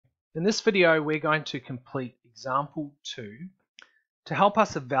In this video, we're going to complete example 2. To help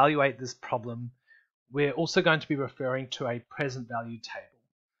us evaluate this problem, we're also going to be referring to a present value table.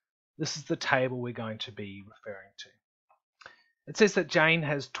 This is the table we're going to be referring to. It says that Jane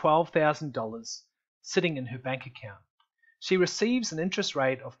has $12,000 sitting in her bank account. She receives an interest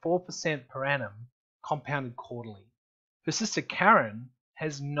rate of 4% per annum, compounded quarterly. Her sister Karen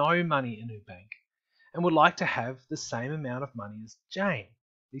has no money in her bank and would like to have the same amount of money as Jane.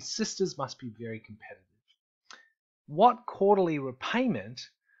 These sisters must be very competitive. What quarterly repayment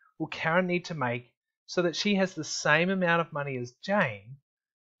will Karen need to make so that she has the same amount of money as Jane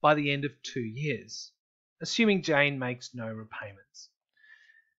by the end of 2 years, assuming Jane makes no repayments?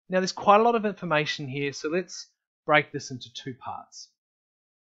 Now, there's quite a lot of information here, so let's break this into 2 parts.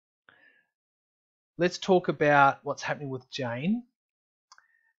 Let's talk about what's happening with Jane,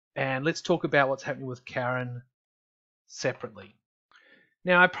 and let's talk about what's happening with Karen separately.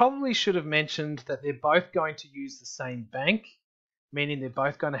 Now, I probably should have mentioned that they're both going to use the same bank, meaning they're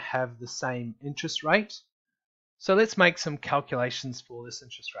both going to have the same interest rate. So let's make some calculations for this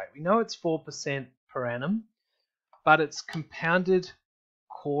interest rate. We know it's 4% per annum, but it's compounded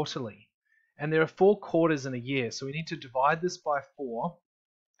quarterly. And there are 4 quarters in a year, so we need to divide this by 4,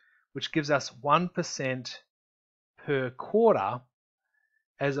 which gives us 1% per quarter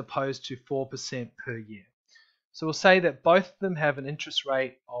as opposed to 4% per year. So we'll say that both of them have an interest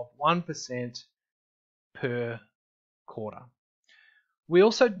rate of 1% per quarter. We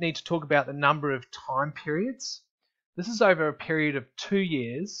also need to talk about the number of time periods. This is over a period of 2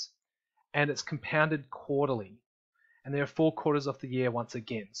 years, and it's compounded quarterly. And there are 4 quarters of the year once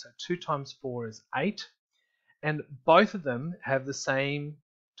again. So 2 times 4 is 8. And both of them have the same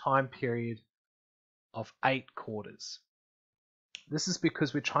time period of 8 quarters. This is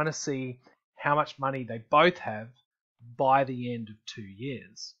because we're trying to see how much money they both have by the end of 2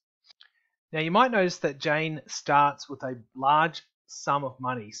 years. Now, you might notice that Jane starts with a large sum of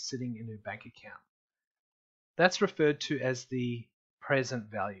money sitting in her bank account. That's referred to as the present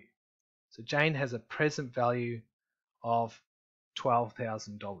value. So Jane has a present value of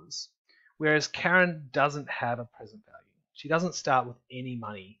 $12,000, whereas Karen doesn't have a present value. She doesn't start with any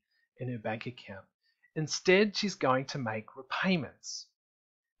money in her bank account. Instead, she's going to make repayments.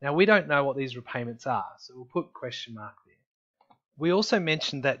 Now, we don't know what these repayments are, so we'll put question mark there. We also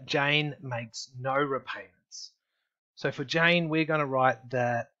mentioned that Jane makes no repayments. So for Jane, we're going to write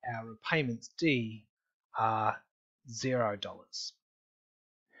that our repayments, D, are $0.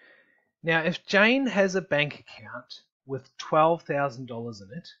 Now, if Jane has a bank account with $12,000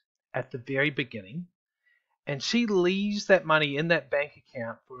 in it at the very beginning, and she leaves that money in that bank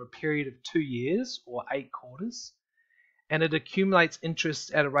account for a period of 2 years or 8 quarters, and it accumulates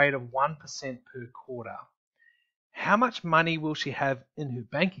interest at a rate of 1% per quarter, how much money will she have in her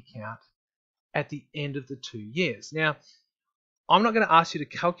bank account at the end of the 2 years? Now, I'm not going to ask you to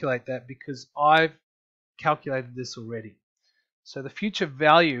calculate that because I've calculated this already. So the future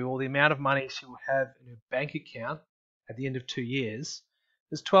value, or the amount of money she will have in her bank account at the end of 2 years,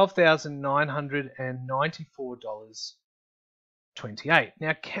 is $12,994.28.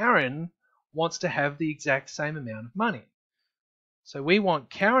 Now, Karen wants to have the exact same amount of money. So we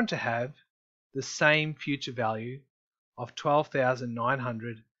want Karen to have the same future value of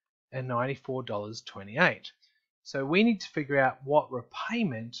 $12,994.28. So we need to figure out what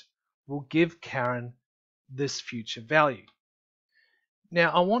repayment will give Karen this future value. Now,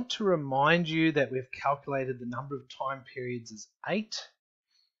 I want to remind you that we've calculated the number of time periods as 8,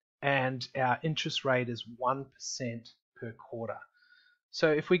 and our interest rate is 1% per quarter. So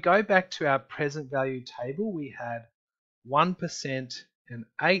if we go back to our present value table, we had 1% and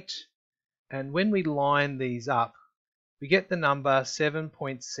 8, and when we line these up, we get the number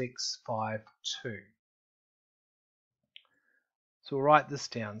 7.652. So we'll write this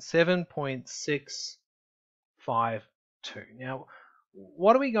down, 7.652. Now,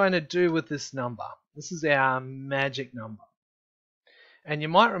 what are we going to do with this number? This is our magic number. And you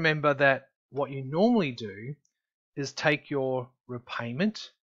might remember that what you normally do is take your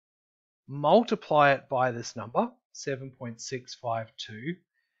repayment, multiply it by this number, 7.652,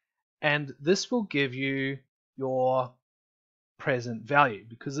 and this will give you your present value,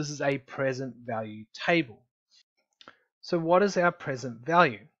 because this is a present value table. So what is our present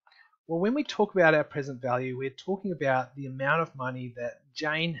value? Well, when we talk about our present value, we're talking about the amount of money that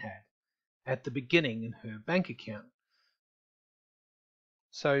Jane had at the beginning in her bank account.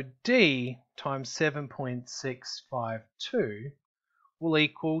 So D times 7.652 will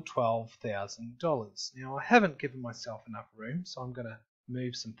equal $12,000. Now, I haven't given myself enough room, so I'm going to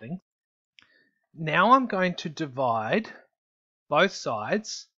move some things. Now I'm going to divide both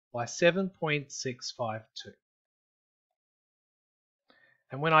sides by 7.652.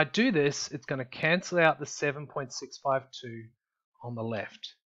 And when I do this, it's going to cancel out the 7.652 on the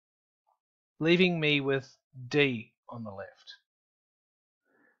left, leaving me with D on the left.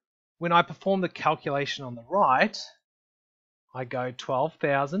 When I perform the calculation on the right, I go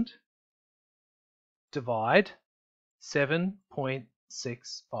 12,000 divide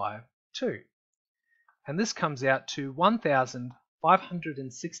 7.652. And this comes out to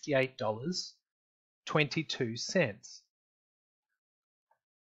 $1,568.22.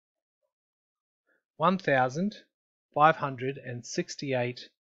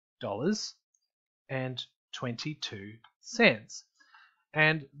 $1,568.22.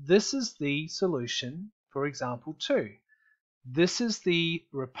 And this is the solution for example 2. This is the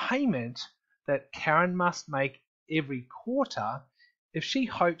repayment that Karen must make every quarter if she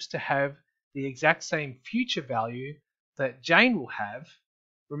hopes to have the exact same future value that Jane will have,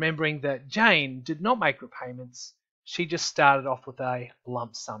 remembering that Jane did not make repayments, she just started off with a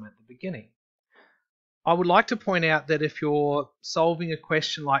lump sum at the beginning. I would like to point out that if you're solving a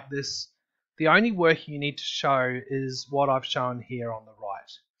question like this, the only work you need to show is what I've shown here on the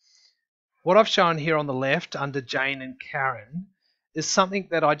right. What I've shown here on the left under Jane and Karen is something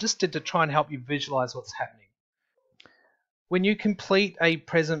that I just did to try and help you visualize what's happening. When you complete a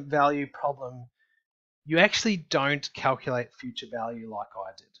present value problem, you actually don't calculate future value like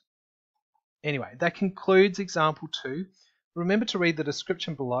I did. Anyway, that concludes example 2. Remember to read the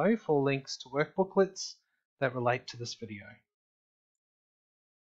description below for links to workbooklets that relate to this video.